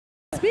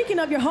speaking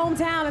of your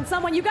hometown and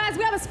someone, you guys,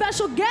 we have a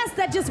special guest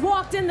that just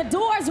walked in the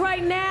doors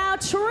right now.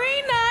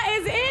 Trina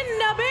is in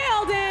the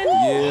building.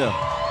 Woo.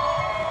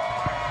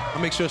 Yeah. I'll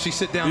make sure she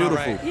sit down Beautiful.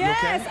 all right.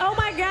 Yes, okay? Oh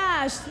my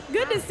gosh.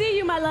 Good to see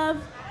you, my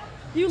love.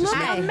 You look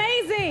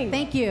amazing.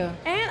 Thank you.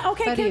 And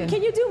okay,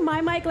 can you do my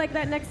mic like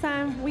that next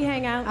time we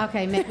hang out?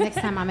 Okay, next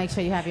time I'll make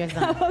sure you have yours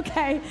done.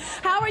 Okay.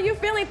 How are you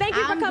feeling? Thank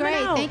you for coming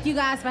out. Thank you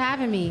guys for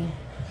having me.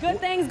 Good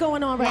things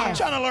going on right now. I'm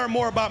trying to learn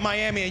more about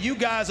Miami, and you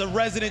guys are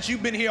residents.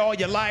 You've been here all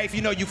your life.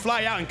 You know, you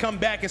fly out and come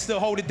back and still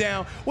hold it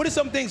down. What are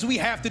some things we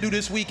have to do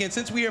this weekend,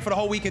 since we're here for the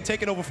whole weekend,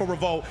 taking over for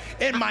Revolt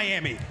in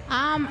Miami?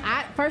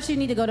 First you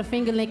need to go to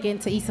Finger Lickin'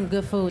 to eat some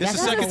good food. This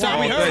is the second time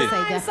we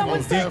heard it.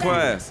 Someone said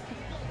class.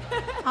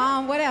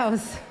 What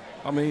else?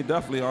 I mean,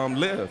 definitely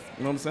live.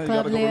 You know what I'm saying?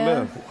 Club you gotta go to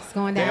live. It's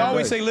going down. They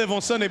always say live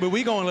on Sunday, but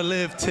we're going to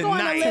live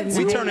tonight.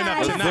 We're turning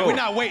up tonight. We're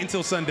not waiting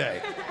until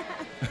Sunday.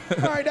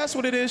 All right, that's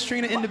what it is.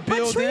 Trina in the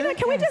building. Trina,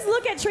 can we just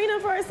look at Trina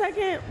for a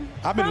second?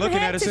 I've been looking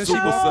at her since she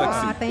was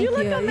sexy. Oh, thank you. You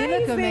look amazing. You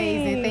look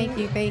amazing. Thank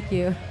you. Thank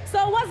you.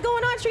 So what's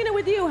going on, Trina,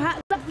 with you?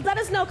 Let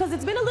us know, because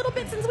it's been a little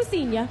bit since we've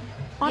seen you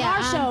on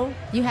our show.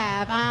 You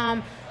have.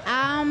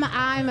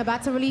 I'm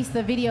about to release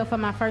the video for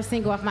my first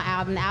single off my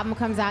album. The album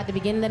comes out at the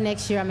beginning of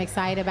next year. I'm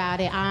excited about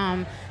it.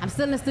 I'm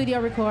still in the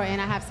studio recording.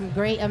 I have some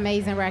great,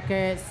 amazing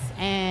records,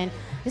 and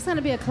it's going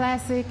to be a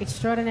classic,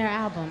 extraordinary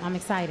album. I'm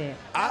excited.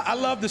 I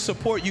love the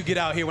support you get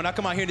out here. When I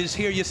come out here to just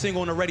hear your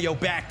single on the radio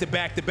back to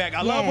back to back.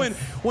 I love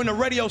when the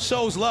radio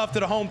shows love to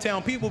the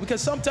hometown people,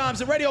 because sometimes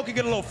the radio can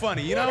get a little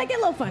funny, you know? They get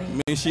a little funny.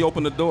 I mean, she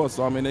opened the door,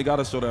 so I mean, they got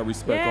to show that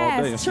respect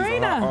all day. And she's a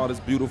hot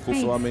artist, beautiful,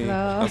 so I mean,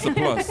 that's a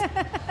plus.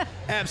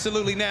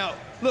 Absolutely. Now,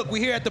 look,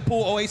 we're here at the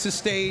pool, Oasis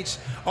stage,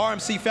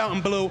 RMC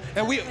Fountain Blue,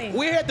 and we're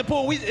here at the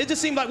pool. It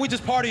just seemed like we're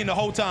just partying the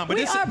whole time. But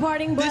we are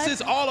partying, This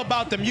is all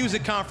about the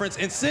music conference,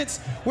 and since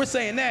we're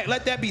saying that,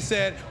 let that be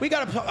said, we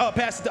got to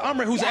pass it to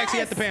Umrit, who's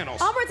actually at the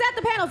panels. Umrit's at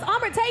the panels.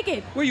 Umrit, take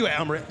it. Where you at,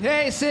 Umrit?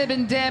 Hey, Sid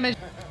and Damage.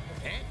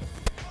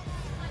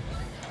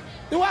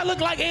 Do I look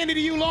like Andy to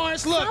you,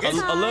 Lawrence? Look. A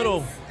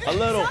little.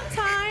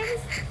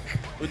 Sometimes.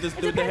 It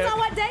depends on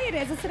what day it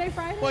is. Is today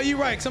Friday? Well, you're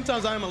right.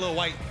 Sometimes I am a little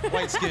white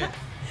skin.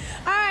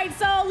 All right,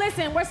 so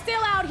listen, we're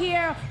still out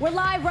here. We're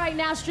live right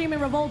now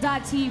streaming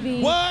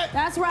Revolt.tv. What?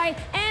 That's right.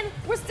 And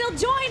we're still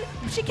joined.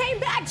 She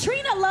came back.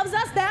 Trina loves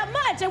us that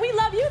much, and we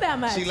love you that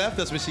much. She left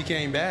us, but she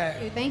came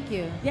back. Thank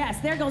you. Yes,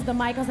 there goes the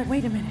mic. I was like,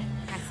 wait a minute.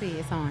 I see,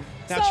 it's on.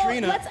 Now, so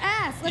Trina,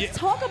 let's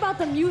talk about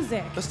the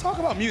music. Let's talk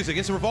about music.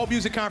 It's a Revolt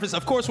Music Conference.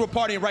 Of course, we're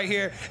partying right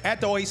here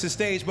at the Oasis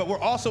stage, but we're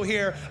also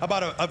here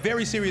about a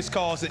very serious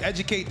cause to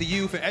educate the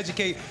youth and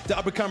educate the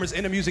up-and-comers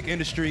in the music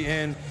industry,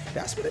 and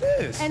that's what it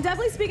is. And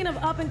definitely speaking of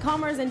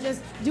up-and-comers and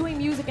just doing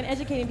music and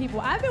educating people,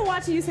 I've been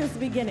watching you since the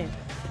beginning.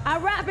 I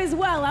rap as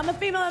well. I'm a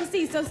female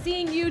MC, so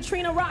seeing you,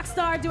 Trina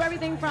Rockstar, do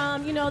everything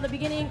from, you know, the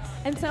beginning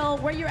until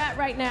where you're at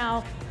right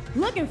now,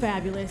 looking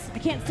fabulous. I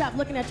can't stop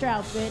looking at your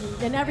outfit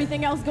and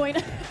everything else going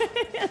on.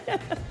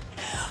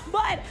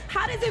 But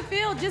how does it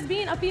feel just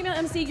being a female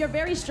MC? You're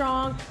very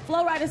strong.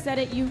 Flo Rida said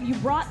it. You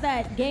brought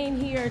that game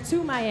here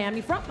to Miami,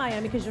 from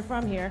Miami because you're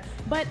from here.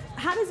 But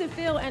how does it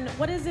feel, and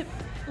what is it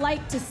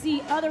like to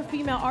see other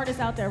female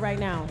artists out there right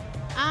now?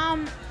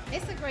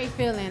 It's a great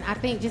feeling. I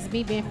think just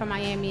me being from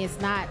Miami, it's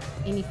not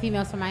any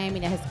females from Miami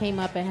that has came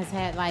up and has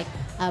had like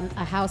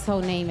a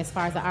household name as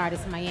far as the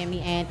artists in Miami,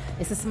 and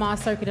it's a small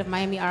circuit of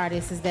Miami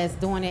artists that's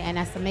doing it, and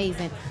that's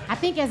amazing. I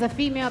think as a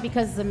female,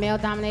 because it's a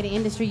male-dominated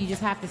industry, you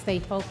just have to stay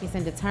focused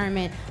and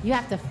determined. You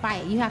have to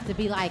fight. You have to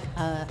be like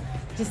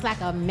just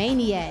like a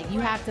maniac. You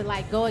have to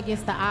like go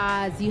against the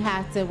odds. You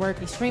have to work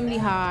extremely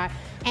hard.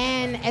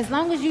 And as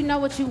long as you know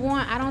what you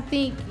want, I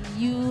think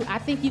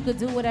you could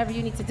do whatever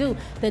you need to do.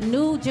 The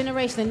new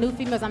generation, the new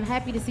females, I'm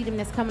happy to see them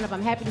that's coming up.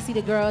 I'm happy to see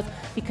the girls,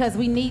 because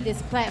we need this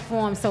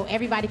platform so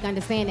everybody can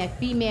understand that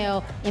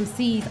female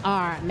MCs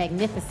are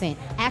magnificent.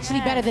 Actually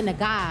better than the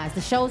guys.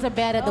 The shows are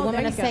better, the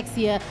women are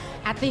sexier.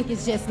 I think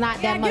it's just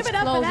not that much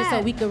closure,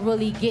 so we could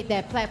really get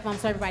that platform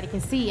so everybody can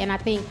see. And I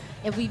think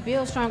if we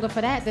build stronger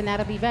for that, then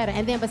that'll be better.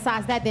 And then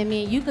besides that, then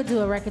me and you could do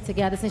a record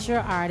together since you're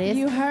an artist.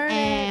 You heard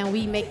and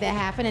we make that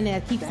happen, and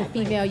that keeps the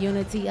female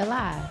unity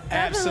alive.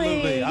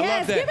 Absolutely. I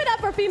love that. Give it up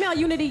for female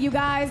unity, you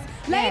guys.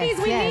 Ladies,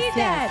 we need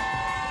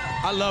that.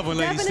 I love when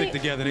ladies stick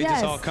together. They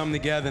just all come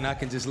together, and I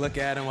can just look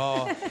at them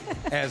all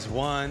as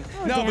one.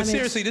 No, but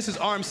seriously, this is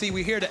RMC.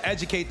 We're here to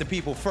educate the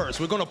people first.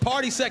 We're going to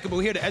party second, but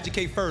we're here to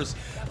educate first.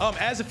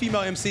 As a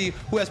female MC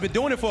who has been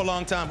doing it for a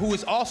long time, who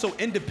is also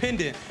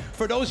independent,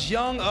 for those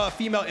young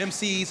female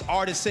MCs,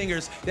 artists,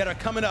 singers that are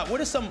coming up,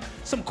 what are some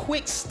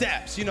quick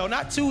steps, you know,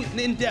 not too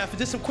in-depth,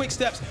 just some quick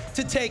steps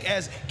to take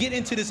as get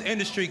into this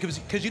industry,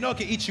 because you know it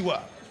can eat you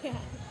up? Yeah.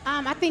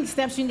 I think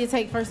steps you need to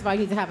take, first of all,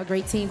 you need to have a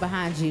great team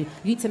behind you.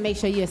 You need to make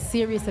sure you're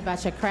serious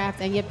about your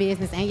craft and your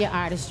business and your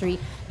artistry.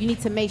 You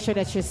need to make sure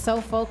that you're so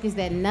focused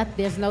that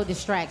there's no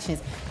distractions.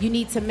 You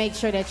need to make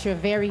sure that you're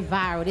very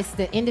viral.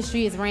 The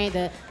industry is ran,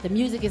 the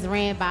music is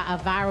ran by a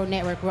viral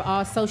network. We're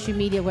all social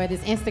media, whether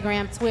it's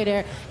Instagram,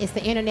 Twitter, it's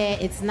the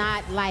internet. It's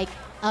not like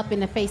up in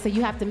the face. So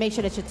you have to make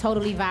sure that you're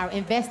totally viral.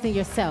 Invest in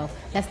yourself.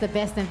 That's the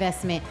best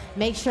investment.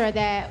 Make sure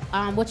that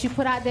what you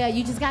put out there,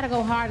 you just got to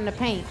go hard in the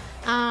paint.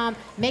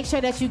 Make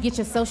sure that you get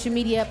your social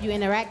media up, you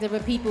interact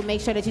with people,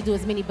 make sure that you do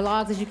as many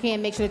blogs as you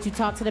can, make sure that you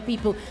talk to the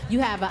people. You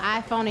have an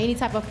iPhone or any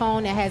type of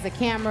phone that has a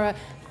camera,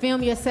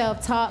 film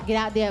yourself, talk, get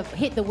out there,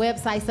 hit the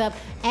websites up,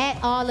 add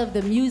all of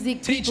the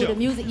music, people, the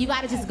music. You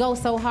gotta just go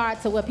so hard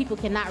to where people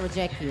cannot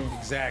reject you.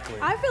 Exactly.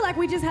 I feel like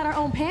we just had our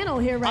own panel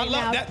here right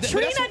now.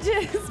 Trina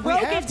just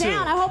broke it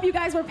down. I hope you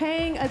guys were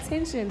paying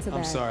attention to that.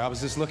 I'm sorry, I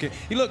was just looking.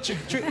 You look,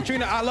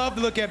 Trina, I love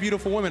to look at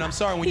beautiful women. I'm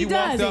sorry, when you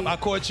walked up, I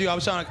caught you. I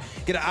was trying to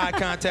get an eye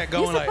contact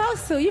going. You're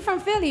supposed to. You're from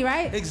Philly,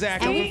 right?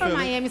 Exactly. And we're from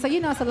Miami, so you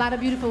know it's a lot of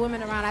beautiful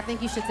women around. I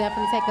think you should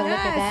definitely take a look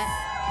at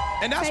that.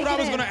 And that's what I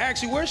was going to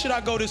ask you. Where should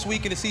I go this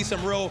weekend to see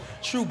some real,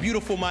 true,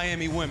 beautiful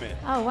Miami women?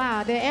 Oh,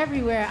 wow. They're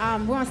everywhere.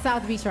 We're on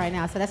South Beach right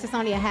now, so that's just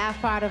only a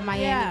half part of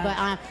Miami.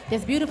 But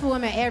there's beautiful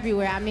women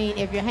everywhere. I mean,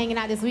 if you're hanging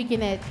out this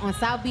weekend on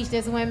South Beach,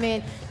 there's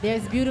women.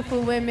 There's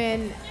beautiful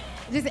women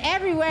just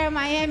everywhere in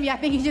Miami. I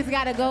think you just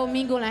got to go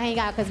mingle and hang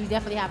out because we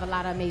definitely have a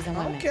lot of amazing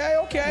women. Okay,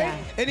 okay. Yeah.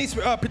 Any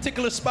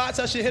particular spots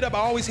I should hit up? I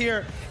always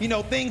hear, you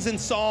know, things in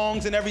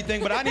songs and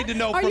everything, but I need to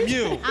know from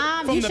you,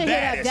 from you the should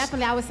baddest. Hit up,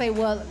 definitely, I would say,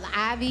 well,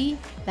 Ivy,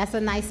 that's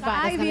a nice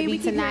spot. That's going to be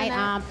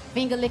tonight.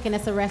 Finger Licking,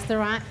 that's a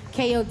restaurant.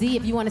 KOD,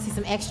 if you want to see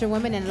some extra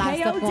women and a lot of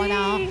stuff going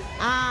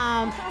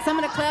on. Some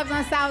of the clubs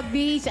on South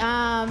Beach.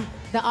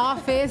 The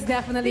Office,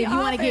 definitely, if you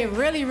want to get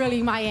really,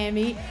 really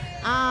Miami.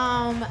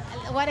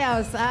 What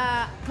else?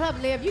 Club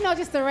Live, you know,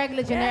 just the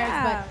regular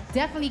generics, but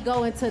definitely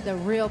go into the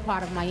real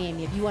part of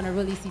Miami if you want to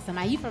really see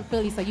somebody. You from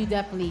Philly, so you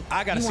definitely.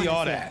 I got to see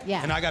all that.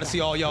 Yeah. And I got to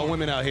see all y'all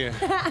women out here.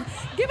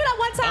 Give it up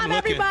one time,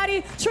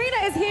 everybody. Trina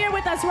is here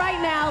with us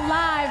right now,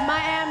 live,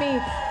 Miami,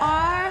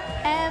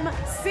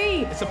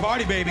 RMC. It's a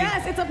party, baby.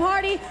 Yes, it's a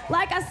party.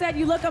 Like I said,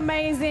 you look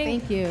amazing.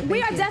 Thank you.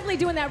 We are definitely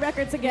doing that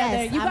record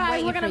together. Yes, you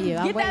guys, we're going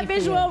to get that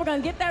visual. We're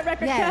going to get that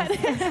record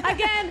cut.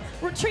 Again,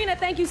 Trina,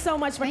 thank you so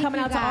much for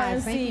coming out to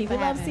RMC. We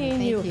love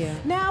seeing you.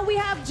 Now we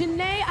have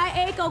Janae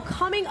Aiko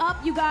coming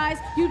up, you guys.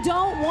 You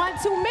don't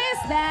want to miss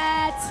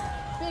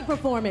that big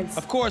performance.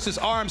 Of course, it's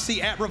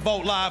RMC at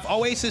Revolt Live,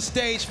 Oasis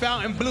Stage,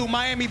 Fountain Blue,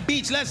 Miami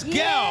Beach. Let's go.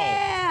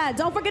 Yeah.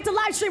 Don't forget to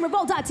live stream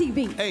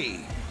Revolt.tv. Hey.